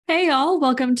Hey y'all,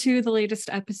 welcome to the latest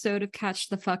episode of Catch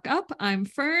the Fuck Up. I'm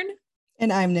Fern,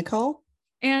 And I'm Nicole.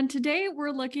 and today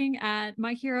we're looking at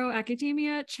My Hero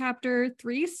Academia chapter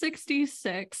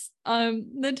 366,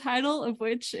 the title of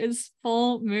which is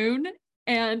Full Moon.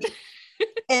 And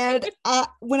And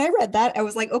when I read that, I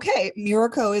was like, okay,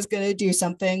 Mirako is going to do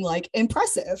something like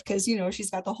impressive because,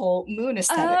 she's got the whole moon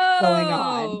aesthetic going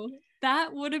on. oh,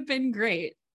 that would have been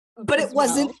great But it as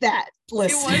wasn't well. that. It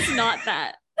Listen. was not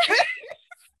that.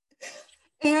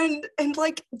 And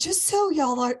like, just so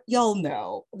y'all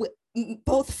know,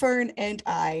 both Fern and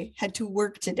I had to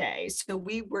work today. So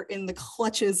we were in the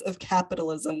clutches of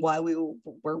capitalism while we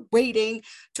were waiting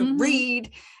to Mhm.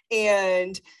 read.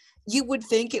 And you would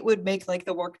think it would make like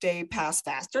the workday pass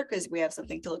faster because we have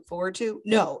something to look forward to.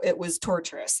 No, it was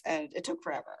torturous and it took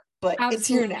forever, but it's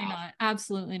here Absolutely now. not.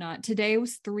 Absolutely not. Today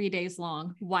was 3 days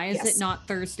long. Why is it Yes. not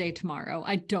Thursday tomorrow?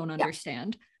 I don't Yeah.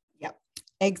 understand. Yep.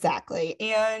 Exactly.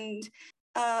 And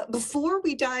before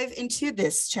we dive into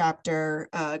this chapter,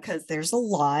 because there's a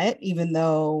lot, even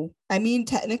though, I mean,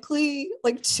 technically,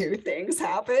 like two things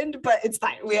happened, but it's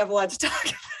fine. We have a lot to talk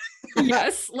about.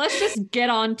 Yes, let's just get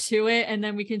on to it and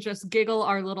then we can just giggle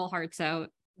our little hearts out.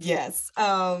 Yes.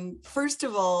 First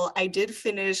of all, I did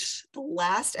finish the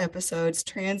last episode's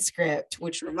transcript,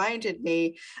 which reminded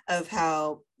me of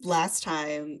how last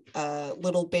time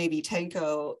little baby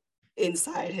Tenko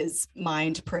inside his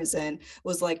mind prison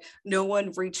was like, no one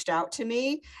reached out to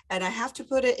me. And I have to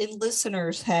put it in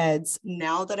listeners' heads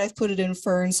now that I've put it in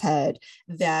Fern's head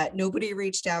that nobody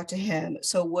reached out to him.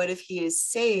 So what if he is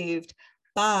saved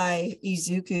by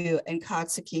Izuku and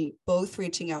Katsuki both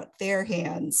reaching out their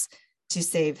hands to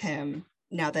save him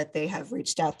now that they have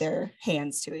reached out their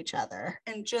hands to each other?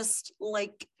 And just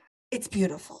like, it's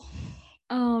beautiful.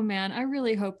 Oh man, I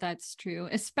really hope that's true.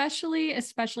 Especially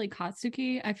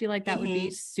Katsuki. I feel like that would be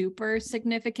Mm-hmm. super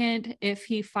significant if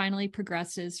he finally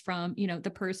progresses from, the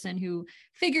person who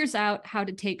figures out how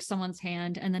to take someone's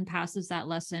hand and then passes that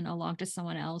lesson along to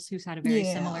someone else who's had a very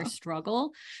similar Yeah.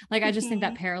 struggle. Like I just think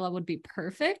that Mm-hmm. parallel would be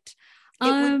perfect. It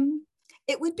would Um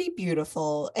it would be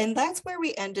beautiful. And that's where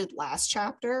we ended last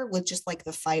chapter with just like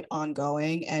the fight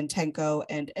ongoing and Tenko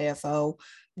and AFO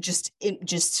just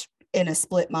in a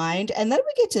split mind. And then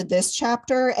we get to this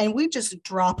chapter and we just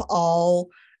drop all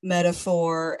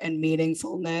metaphor and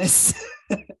meaningfulness.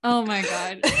 Oh my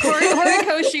God.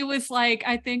 Horikoshi was like,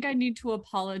 I think I need to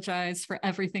apologize for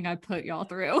everything I put y'all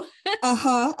through.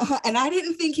 Uh-huh. And I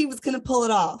didn't think he was going to pull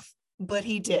it off, but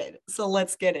he did. So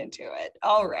let's get into it.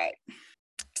 All right.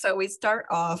 So we start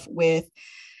off with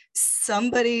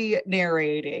somebody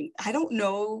narrating. I don't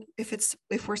know if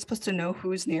we're supposed to know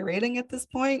who's narrating at this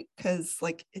point because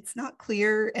like it's not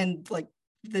clear and like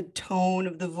the tone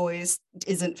of the voice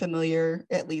isn't familiar,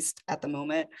 at least at the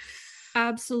moment.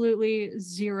 Absolutely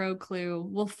zero clue.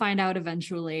 We'll find out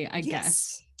eventually, I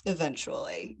guess. Yes,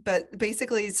 eventually. But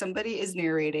basically, somebody is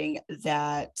narrating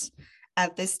that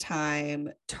at this time,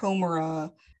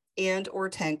 Tomura and or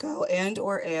Tenko and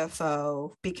or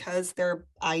AFO, because their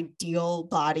ideal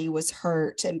body was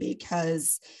hurt and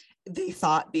because they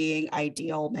thought being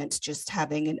ideal meant just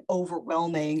having an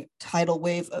overwhelming tidal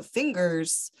wave of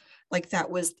fingers, like that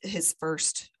was his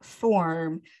first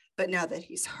form. But now that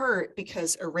he's hurt,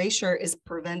 because erasure is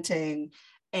preventing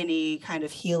any kind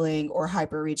of healing or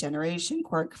hyper regeneration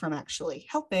quirk from actually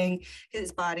helping,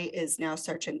 his body is now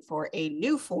searching for a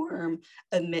new form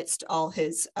amidst all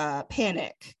his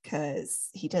panic because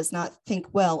he does not think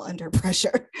well under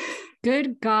pressure.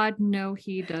 Good God, no,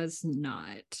 he does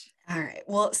not. All right.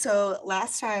 Well, so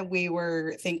last time we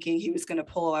were thinking he was going to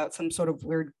pull out some sort of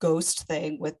weird ghost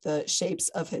thing with the shapes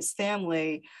of his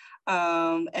family.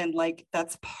 And like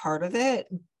that's part of it.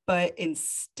 But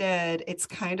instead, it's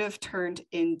kind of turned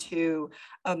into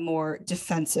a more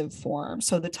defensive form.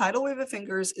 So the tidal wave of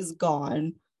fingers is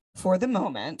gone for the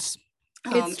moment.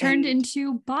 It's turned And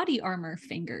into body armor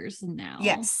fingers now.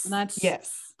 yes, That's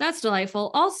yes. that's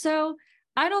delightful. Also,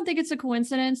 I don't think it's a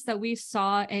coincidence that we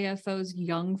saw AFO's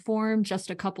young form just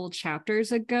a couple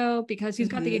chapters ago because he's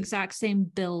got the Mm-hmm. exact same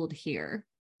build here.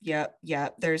 Yep.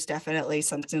 There's definitely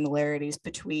some similarities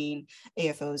between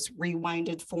AFO's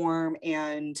rewinded form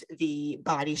and the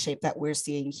body shape that we're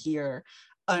seeing here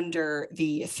under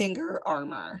the finger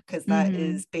armor, because that Mm-hmm.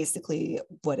 is basically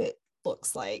what it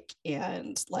looks like.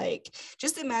 And like,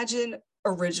 just imagine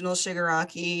original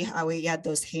Shigaraki, how he had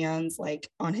those hands like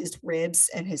on his ribs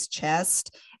and his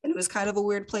chest. And it was kind of a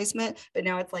weird placement, but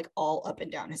now it's like all up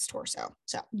and down his torso.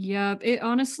 So Yep. It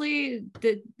honestly,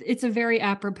 it's a very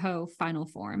apropos final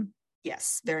form.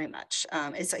 yes, very much.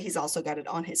 He's also got it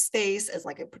on his face as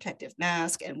like a protective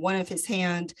mask, and one of his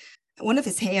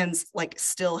hands like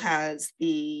still has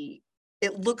the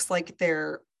it looks like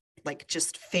they're like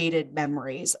just faded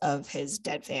memories of his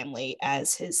dead family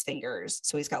as his fingers.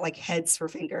 So he's got like heads for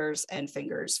fingers and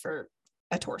fingers for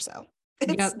a torso.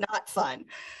 It's not fun.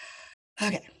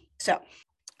 Okay, so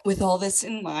with all this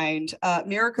in mind,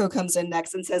 Mirako comes in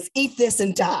next and says, "Eat this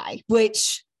and die,"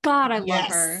 which God, I love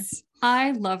her.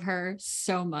 I love her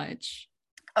so much.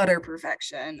 Utter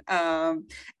perfection.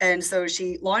 And so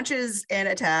she launches an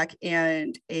attack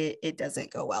and it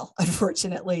doesn't go well.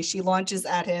 Unfortunately, she launches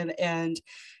at him and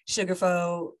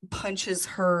Sugarfo punches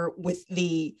her with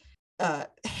the head.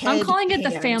 I'm calling it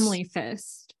the family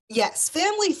fist. Yes,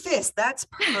 family fist. That's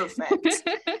perfect.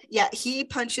 Yeah, he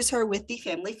punches her with the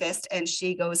family fist and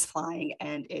she goes flying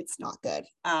and it's not good.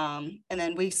 And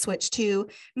then we switch to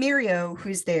Mirio,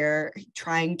 who's there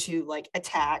trying to like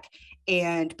attack.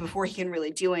 And before he can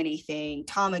really do anything,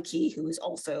 Tamaki, who is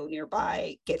also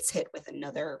nearby, gets hit with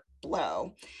another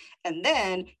blow. And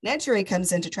then Nejire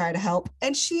comes in to try to help,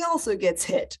 and she also gets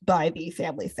hit by the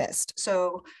family fist.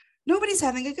 So nobody's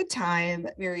having a good time.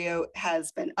 Mirio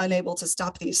has been unable to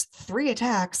stop these 3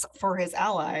 attacks for his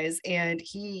allies, and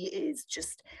he is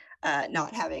just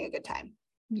not having a good time.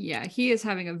 Yeah, he is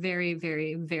having a very,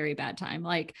 very, very bad time.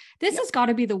 Like, this has got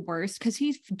to be the worst because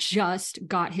he's just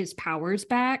got his powers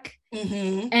back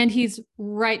and he's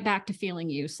right back to feeling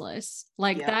useless.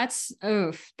 Like, that's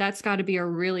got to be a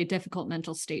really difficult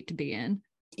mental state to be in.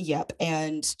 Yep.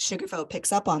 And Sugarfo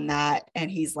picks up on that and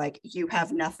he's like, "You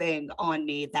have nothing on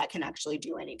me that can actually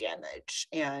do any damage."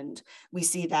 And we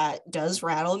see that does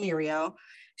rattle Mirio.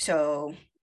 So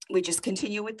we just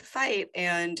continue with the fight,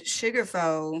 and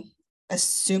Sugarfo,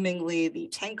 assumingly the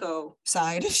Tenko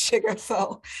side of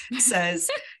Sugarfo, says,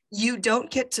 "You don't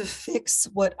get to fix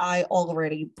what I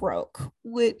already broke,"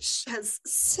 which has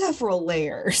several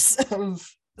layers of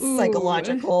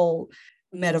psychological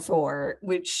metaphor,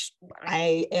 which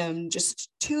I am just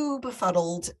too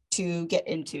befuddled to get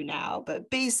into now. But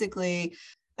basically,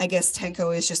 I guess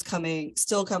Tenko is just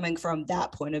still coming from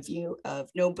that point of view of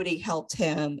nobody helped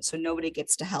him, so nobody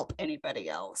gets to help anybody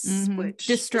else. Which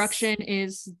destruction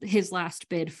is his last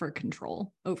bid for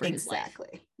control over his life.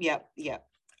 Exactly. Yep.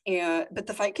 But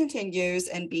the fight continues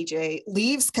and BJ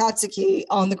leaves Katsuki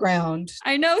on the ground.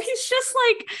 I know, he's just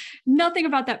like, nothing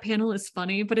about that panel is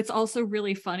funny, but it's also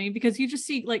really funny because you just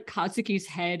see like Katsuki's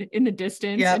head in the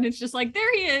distance and it's just like,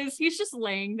 there he is. He's just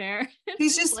laying there.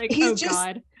 He's just like,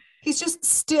 God. He's just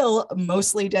still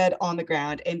mostly dead on the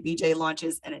ground, and BJ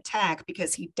launches an attack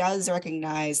because he does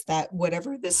recognize that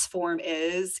whatever this form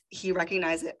is, he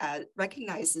recognizes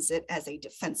it as a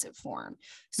defensive form.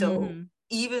 So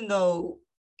even though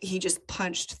he just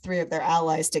punched 3 of their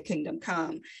allies to Kingdom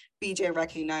Come, BJ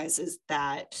recognizes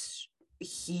that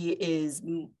he is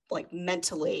like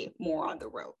mentally more on the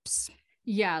ropes.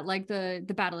 Yeah, like the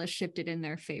battle has shifted in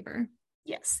their favor.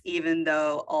 Yes, even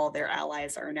though all their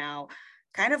allies are now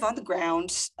kind of on the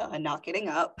ground, not getting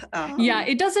up. Yeah,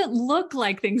 it doesn't look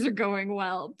like things are going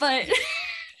well, but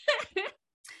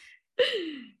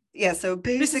yeah, so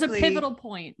basically this is a pivotal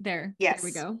point there. Yes. There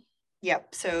we go.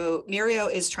 Yep. So Mirio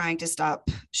is trying to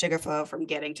stop Sugarfo from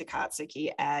getting to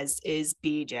Katsuki, as is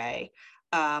BJ,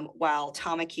 while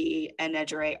Tamaki and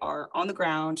Nejire are on the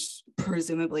ground,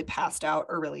 presumably passed out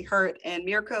or really hurt, and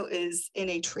Mirko is in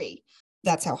a tree.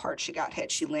 That's how hard she got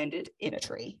hit. She landed in a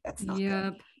tree. That's not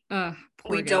good.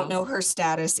 We don't know her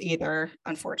status either,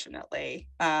 unfortunately.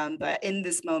 But in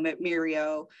this moment,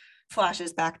 Mirio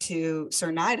flashes back to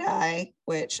Sir Night-Eye,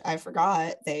 which I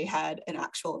forgot they had an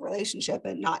actual relationship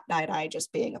and not Night-Eye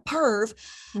just being a perv.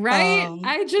 Right? oh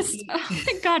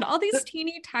my God, all these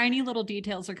teeny tiny little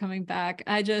details are coming back.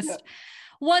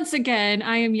 Once again,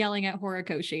 I am yelling at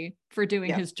Horikoshi for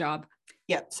doing his job.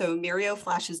 Yep. So Mirio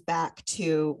flashes back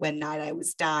to when Night-Eye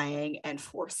was dying and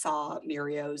foresaw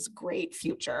Mirio's great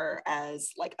future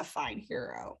as like a fine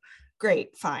hero.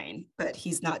 Great, fine, but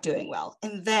he's not doing well.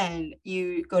 And then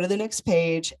you go to the next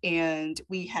page and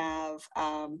we have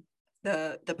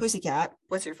the pussycat.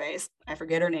 What's her face? I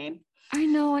forget her name. I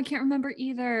know, I can't remember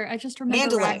either. I just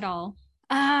remember Ragdoll.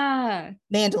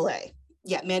 Mandalay.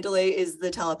 Yeah, Mandalay is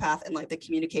the telepath and like the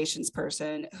communications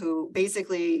person who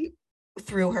basically,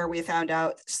 through her, we found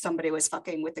out somebody was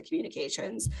fucking with the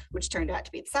communications, which turned out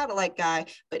to be the satellite guy.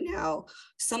 But now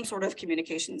some sort of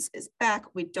communications is back.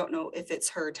 We don't know if it's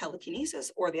her telekinesis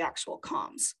or the actual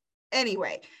comms.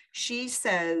 Anyway, she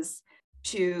says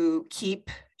to keep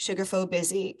Sugarfo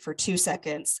busy for 2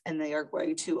 seconds, and they are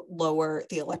going to lower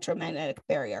the electromagnetic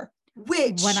barrier.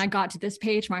 Which, when I got to this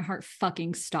page, my heart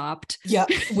fucking stopped. Yeah,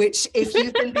 which if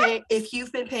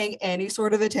you've been paying any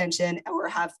sort of attention or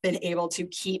have been able to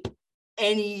keep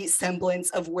any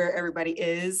semblance of where everybody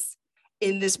is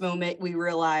in this moment, we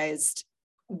realized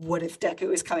what if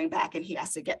Deku is coming back and he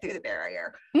has to get through the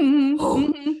barrier?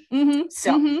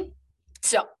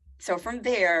 So from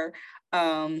there,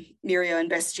 Mirio and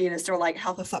Vestinus are like,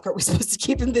 how the fuck are we supposed to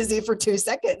keep him busy for 2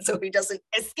 seconds so he doesn't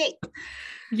escape?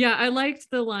 Yeah, I liked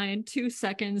the line 2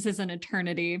 seconds is an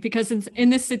eternity, because in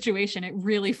this situation, it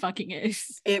really fucking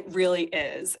is. It really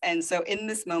is. And so in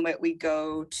this moment, we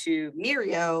go to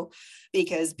Mirio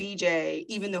because BJ,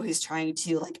 even though he's trying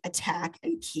to like attack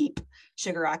and keep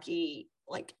Shigaraki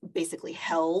like basically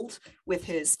held with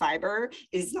his fiber,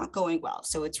 is not going well.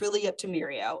 So it's really up to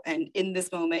Mirio. And in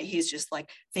this moment, he's just like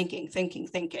thinking.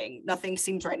 Nothing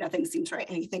seems right.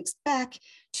 And he thinks back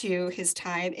to his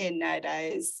time in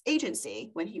Night-Eye's agency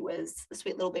when he was a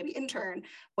sweet little baby intern,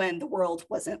 when the world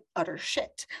wasn't utter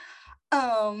shit.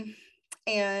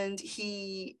 And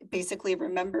he basically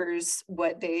remembers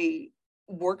what they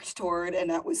worked toward, and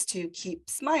that was to keep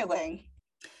smiling.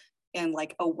 And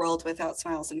like a world without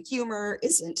smiles and humor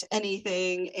isn't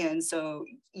anything. And so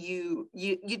you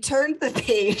turned the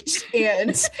page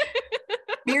and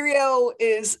Mirio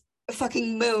is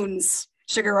fucking moons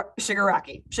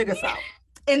Shigaraki, Shigafo,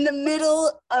 in the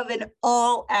middle of an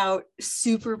all-out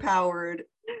super-powered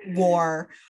war.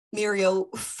 Mirio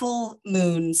full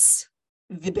moons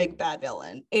the big bad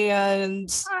villain. And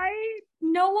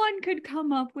no one could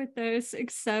come up with this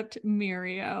except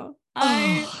Mirio.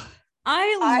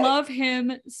 I love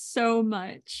him so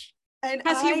much.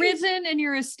 Has he risen in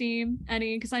your esteem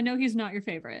any? Because I know he's not your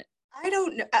favorite. I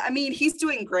don't know. I mean, he's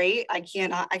doing great. I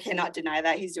cannot deny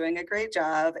that he's doing a great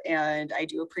job. And I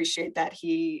do appreciate that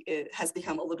he has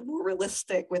become a little more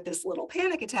realistic with this little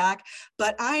panic attack.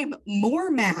 But I'm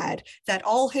more mad that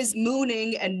all his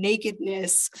mooning and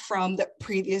nakedness from the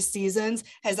previous seasons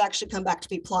has actually come back to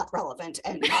be plot relevant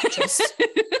and not just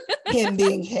him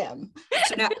being him.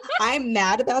 So now I'm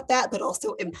mad about that, but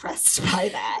also impressed by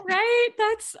that. Right?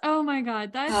 Oh my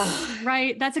God. That's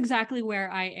right. That's exactly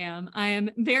where I am. I am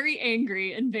very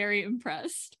angry and very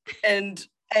impressed. And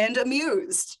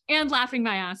amused. And laughing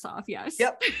my ass off, yes.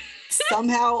 Yep.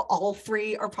 Somehow all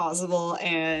three are possible.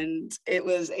 And it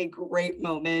was a great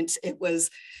moment.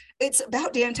 It's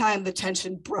about damn time the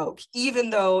tension broke,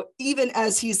 even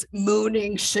as he's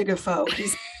mooning Shigafo,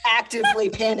 he's actively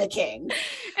panicking.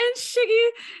 And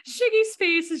Shiggy's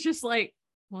face is just like,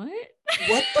 what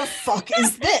the fuck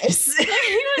is this? He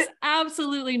was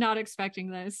absolutely not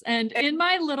expecting this. And in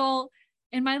my little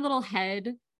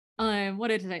head,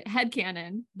 what is it?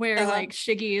 Headcanon, where like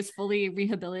Shiggy is fully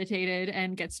rehabilitated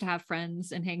and gets to have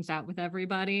friends and hangs out with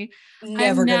everybody.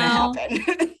 Never gonna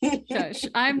happen. Shush.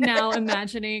 I'm now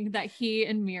imagining that he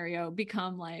and Mirio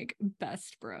become like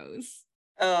best bros.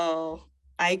 Oh,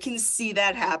 I can see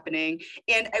that happening.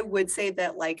 And I would say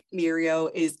that like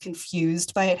Mirio is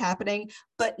confused by it happening,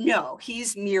 but no,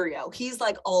 he's Mirio. He's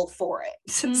like all for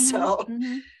it. So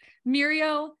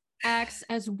Mirio acts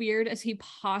as weird as he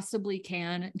possibly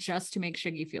can just to make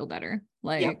Shiggy feel better.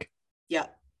 Like,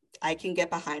 yep. I can get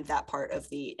behind that part of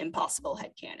the impossible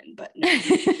headcanon, but no,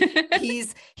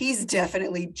 he's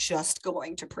definitely just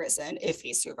going to prison if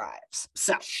he survives.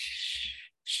 So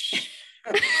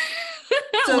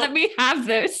let me have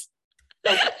this.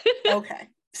 Okay.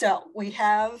 So we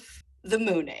have the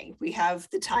mooning. We have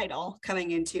the title coming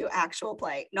into actual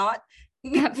play. Not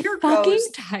that fucking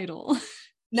title.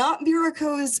 Not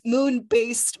Miriko's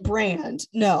moon-based brand.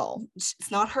 No, it's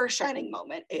not her shining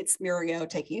moment. It's Mirio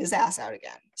taking his ass out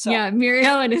again. So, yeah,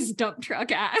 Mirio and his dump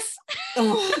truck ass.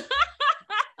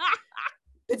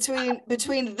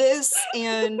 Between this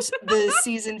and the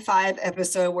season 5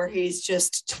 episode where he's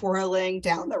just twirling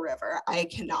down the river, I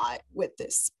cannot with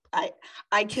this.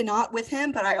 I cannot with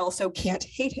him, but I also can't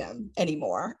hate him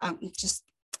anymore. Just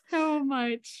so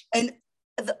much.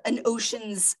 An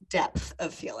ocean's depth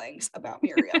of feelings about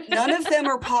Mirio. None of them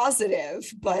are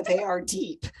positive, but they are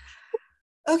deep.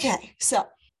 Okay, so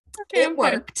it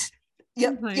worked.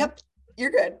 Yep, you're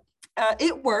good.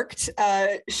 It worked.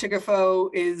 Shigafo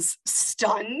is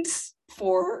stunned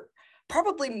for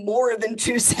probably more than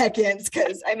 2 seconds,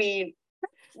 because I mean,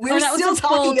 we're still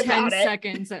talking about 10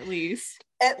 seconds at least.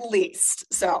 At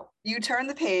least. So you turn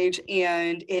the page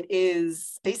and it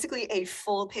is basically a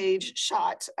full page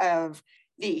shot of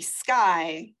the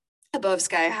sky above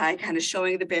Sky High, kind of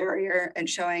showing the barrier and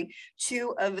showing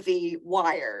 2 of the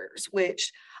wires,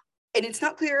 and it's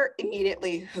not clear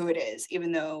immediately who it is,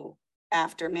 even though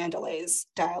after Mandalay's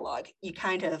dialogue, you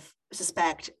kind of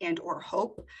suspect and or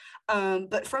hope.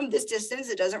 But from this distance,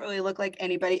 it doesn't really look like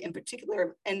anybody in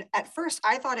particular. And at first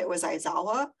I thought it was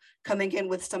Aizawa coming in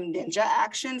with some ninja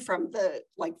action from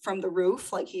the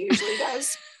roof, like he usually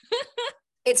does.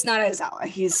 It's not Aizawa.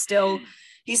 He's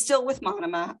he's still with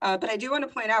Monoma. But I do want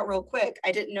to point out real quick,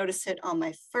 I didn't notice it on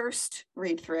my first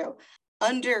read through.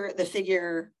 Under the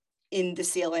figure in the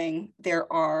ceiling,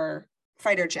 there are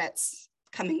fighter jets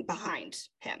coming behind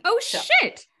him. Oh,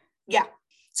 shit. Yeah.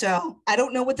 So I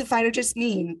don't know what the fighter jets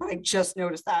mean, but I just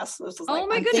noticed that. So this was oh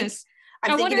my goodness.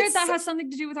 I wonder if that has something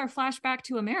to do with our flashback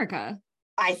to America.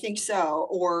 I think so.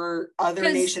 Or other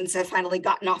nations have finally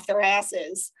gotten off their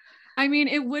asses. I mean,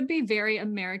 it would be very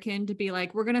American to be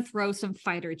like, we're going to throw some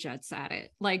fighter jets at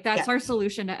it. Like, that's our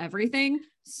solution to everything.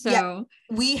 So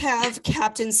we have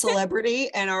Captain Celebrity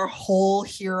and our whole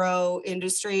hero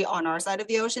industry on our side of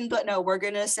the ocean, but no, we're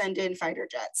going to send in fighter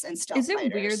jets and stuff. Is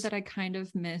it weird that I kind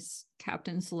of miss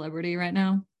Captain Celebrity right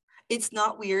now? It's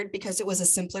not weird because it was a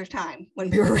simpler time when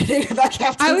we were reading about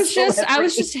Captain Celebrity. I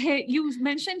was just hit. You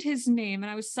mentioned his name and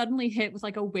I was suddenly hit with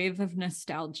like a wave of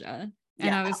nostalgia.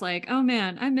 And I was like, oh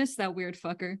man, I miss that weird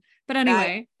fucker. But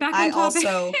anyway, back on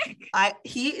topic.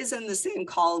 He is in the same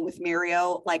column with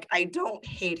Mirio. Like, I don't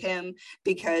hate him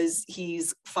because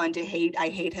he's fun to hate. I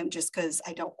hate him just because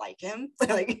I don't like him.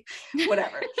 Like,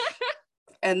 whatever.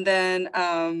 And then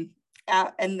on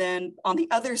the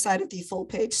other side of the full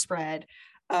page spread,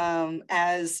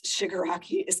 as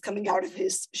Shigaraki is coming out of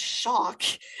his shock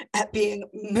at being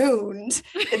mooned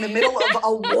in the middle of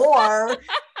a war,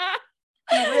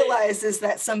 he realizes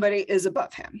that somebody is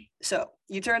above him. So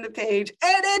you turn the page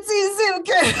and it's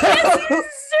Izuku.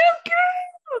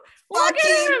 Look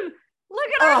at him. Look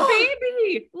at our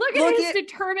baby. Look at his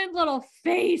determined little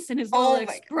face and his little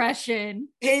expression.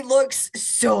 He looks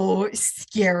so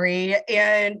scary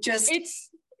and just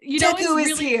Deku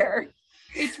is here.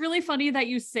 It's really funny that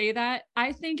you say that.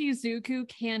 I think Izuku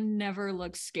can never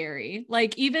look scary.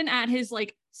 Like, even at his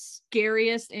like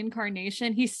scariest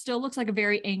incarnation, he still looks like a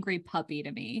very angry puppy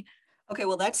to me. Okay,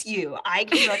 well, that's you. I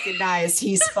can recognize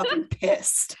he's fucking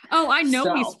pissed. Oh, I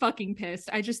know he's fucking pissed.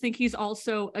 I just think he's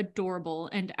also adorable,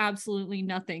 and absolutely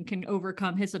nothing can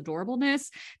overcome his adorableness.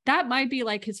 That might be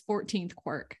like his 14th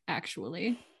quirk,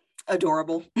 actually.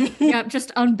 Adorable. Yeah,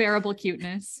 just unbearable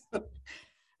cuteness.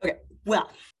 Okay, well,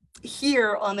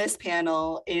 here on this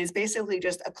panel is basically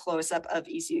just a close-up of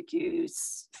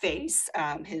Izuku's face,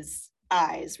 his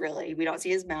eyes, really. We don't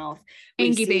see his mouth.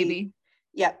 Angie baby.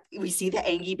 Yep, we see the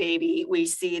Angie baby. We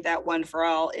see that One For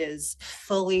All is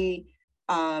fully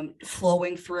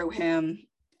flowing through him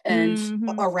and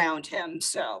around him.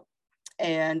 So,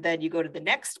 and then you go to the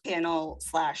next panel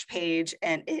 / page,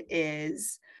 and it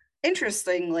is,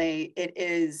 interestingly, it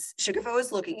is Shigefo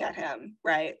is looking at him,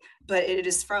 right? But it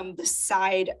is from the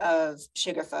side of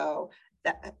Shigefo,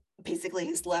 that basically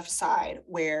his left side,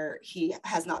 where he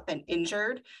has not been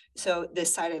injured. So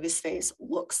this side of his face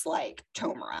looks like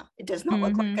Tomura. It does not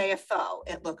look like AFO.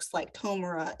 It looks like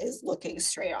Tomura is looking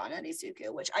straight on at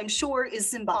Izuku, which I'm sure is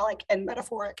symbolic and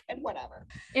metaphoric and whatever.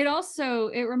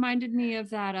 It reminded me of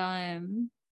that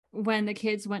when the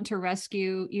kids went to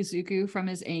rescue Izuku from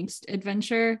his angst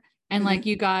adventure, and like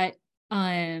you got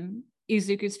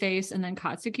Izuku's face and then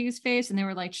Katsuki's face, and they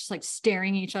were like just like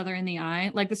staring each other in the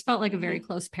eye. Like, this felt like a very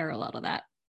close parallel to that.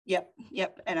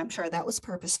 Yep. And I'm sure that was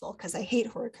purposeful because I hate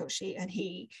Horikoshi and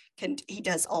he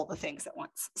does all the things at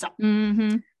once. So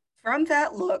from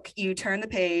that look, you turn the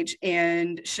page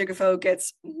and Shigefo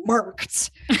gets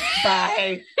murked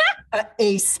by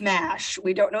a smash.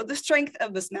 We don't know the strength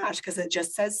of the smash because it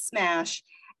just says smash.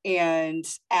 And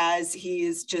as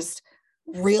he's just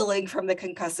reeling from the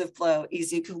concussive blow,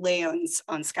 Izuku lands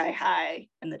on Sky High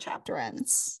and the chapter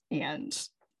ends. And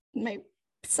my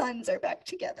sons are back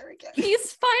together again.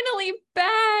 He's finally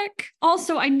back.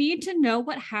 Also, I need to know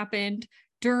what happened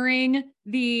during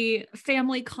the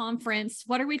family conference.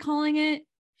 What are we calling it?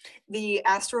 The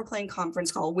Astral Plane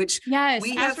conference call, which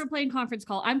Astral Plane conference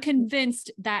call. I'm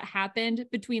convinced that happened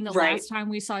between the last time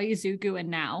we saw Izuku and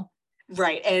now.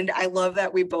 Right. And I love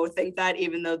that we both think that,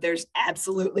 even though there's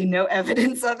absolutely no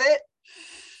evidence of it.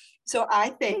 So I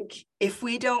think if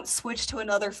we don't switch to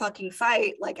another fucking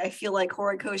fight, like I feel like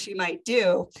Horikoshi might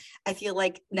do, I feel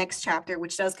like next chapter,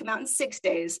 which does come out in 6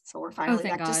 days, so we're finally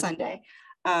back to Sunday.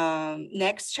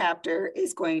 Next chapter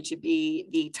is going to be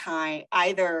the time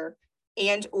either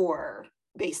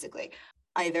basically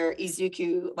either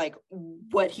Izuku, like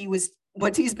what he's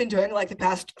been doing like the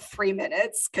past 3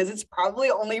 minutes, because it's probably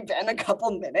only been a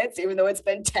couple minutes, even though it's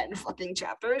been 10 fucking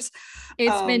chapters.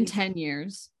 It's been 10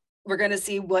 years. We're going to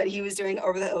see what he was doing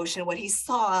over the ocean, what he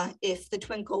saw, if the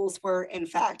twinkles were in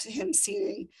fact him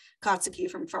seeing Katsuki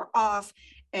from far off,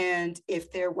 and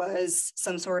if there was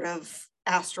some sort of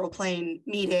astral plane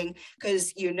meeting, because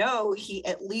he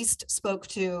at least spoke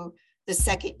to the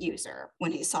second user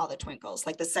when he saw the twinkles,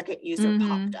 like the second user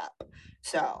popped up.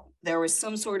 So there was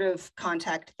some sort of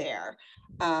contact there.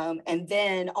 And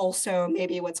then also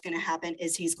maybe what's going to happen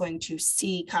is he's going to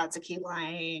see Katsuki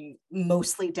lying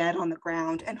mostly dead on the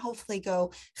ground and hopefully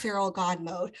go feral god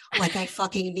mode like I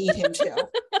fucking need him to.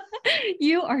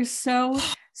 You are so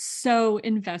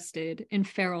invested in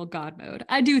feral god mode.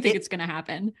 I do think it's going to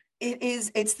happen.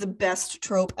 It's the best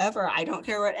trope ever. I don't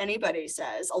care what anybody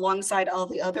says, alongside all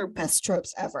the other best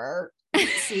tropes ever.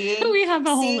 We have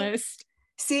a whole list.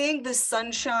 Seeing the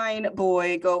sunshine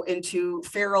boy go into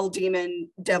feral demon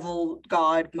devil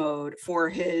god mode for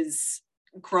his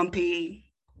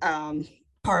grumpy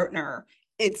partner,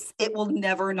 it will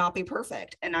never not be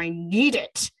perfect, and I need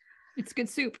it. It's good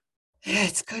soup.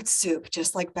 It's good soup,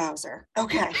 just like Bowser.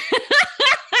 Okay.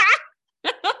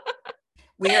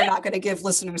 We are not going to give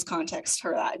listeners context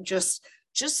for that. Just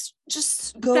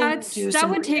go. That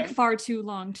would take far too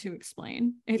long to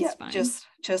explain. It's fine.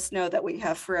 Just know that we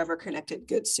have forever connected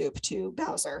good soup to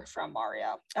Bowser from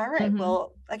Mario. All right.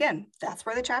 Well, again, that's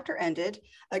where the chapter ended.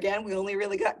 Again, we only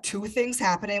really got two things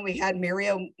happening. We had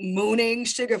Mirio mooning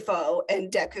Shigefo,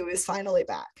 and Deku is finally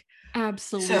back.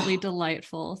 Absolutely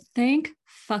delightful. Thank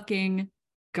fucking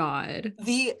God.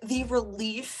 The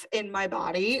relief in my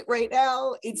body right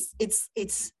now, it's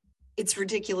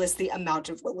ridiculous, the amount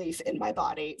of relief in my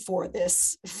body for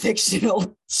this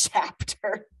fictional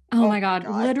chapter. Oh my God.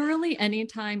 Literally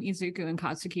anytime Izuku and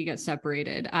Katsuki get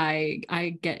separated, I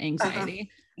get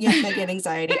anxiety. Yeah, I get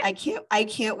anxiety. I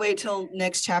can't wait till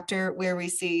next chapter where we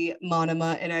see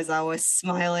Monoma and Aizawa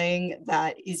smiling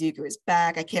that Izuku is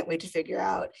back. I can't wait to figure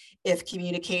out if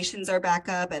communications are back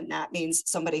up, and that means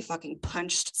somebody fucking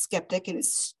punched Skeptic in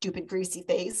his stupid greasy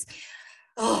face.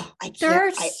 Oh, I can't. There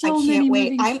are so many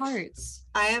moving parts.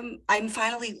 I'm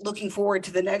finally looking forward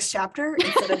to the next chapter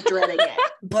instead of dreading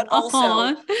it. But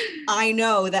also, I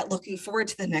know that looking forward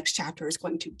to the next chapter is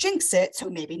going to jinx it. So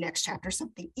maybe next chapter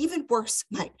something even worse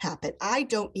might happen. I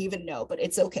don't even know, but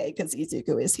it's okay because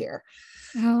Izuku is here.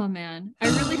 Oh man, I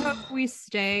really hope we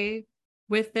stay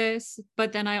with this,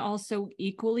 but then I also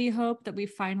equally hope that we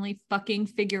finally fucking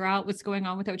figure out what's going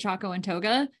on with Ochako and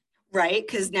Toga. Right,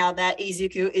 because now that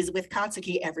Izuku is with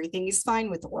Katsuki, everything is fine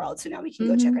with the world. So now we can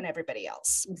go check on everybody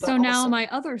else. But so now my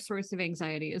other source of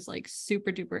anxiety is like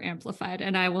super duper amplified,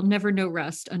 and I will never know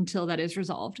rest until that is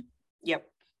resolved. Yep.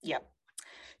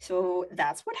 So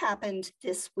that's what happened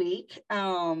this week.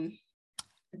 Not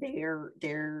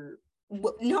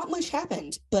much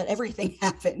happened, but everything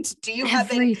happened. Do you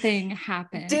have everything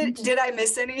happened? Did I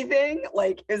miss anything?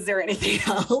 Like, is there anything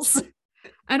else?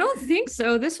 I don't think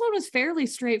so. This one was fairly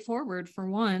straightforward for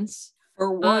once.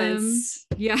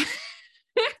 Yeah.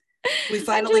 We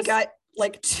finally got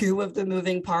like two of the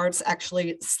moving parts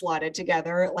actually slotted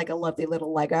together like a lovely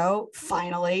little Lego.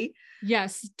 Finally.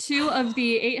 Yes. Two of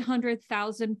the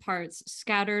 800,000 parts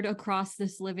scattered across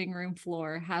this living room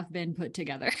floor have been put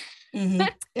together.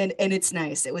 And it's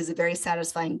nice. It was a very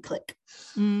satisfying click.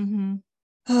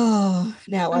 Oh,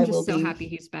 now I will be so happy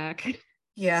he's back.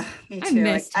 Yeah, me too. I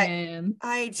missed him.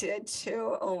 I did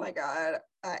too. Oh my God.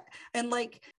 And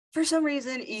like, for some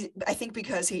reason, I think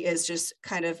because he is just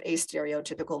kind of a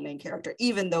stereotypical main character,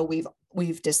 even though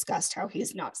we've discussed how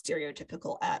he's not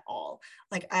stereotypical at all.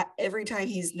 Like every time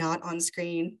he's not on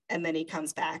screen and then he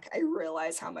comes back, I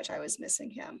realize how much I was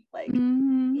missing him. Like,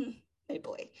 hey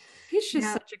boy. He's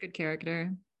just such a good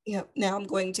character. Yep. Now I'm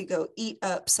going to go eat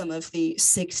up some of the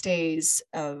 6 days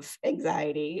of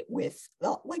anxiety with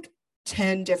like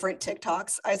 10 different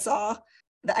TikToks I saw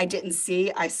that I didn't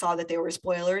see. I saw that they were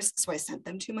spoilers, so I sent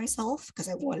them to myself because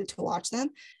I wanted to watch them.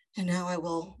 And now I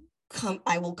will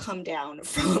come down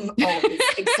from all this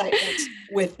excitement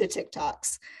with the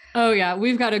TikToks. Oh yeah,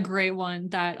 we've got a great one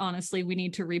that honestly we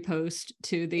need to repost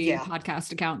to the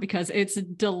podcast account because it's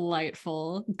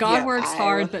delightful. God works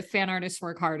hard, but fan artists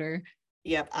work harder.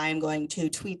 Yep, I'm going to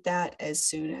tweet that as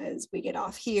soon as we get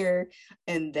off here,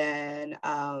 and then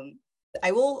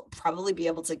I will probably be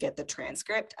able to get the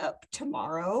transcript up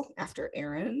tomorrow after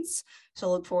errands.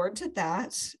 So look forward to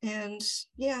that. And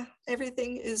yeah,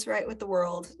 everything is right with the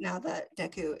world now that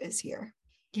Deku is here.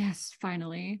 Yes,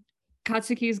 finally.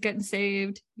 Katsuki is getting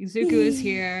saved. Izuku is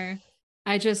here.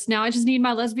 I just need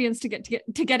my lesbians to get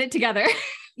it together.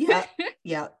 Yeah.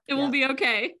 It will be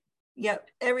okay. Yep.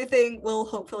 Everything will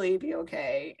hopefully be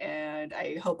okay. And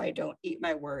I hope I don't eat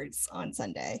my words on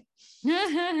Sunday.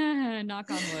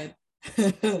 Knock on wood.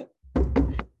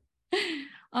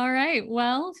 All right,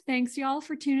 well, thanks y'all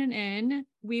for tuning in.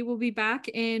 We will be back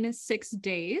in 6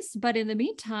 days, but in the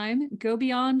meantime, go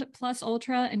beyond plus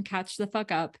ultra and catch the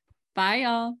fuck up. Bye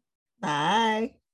y'all. Bye.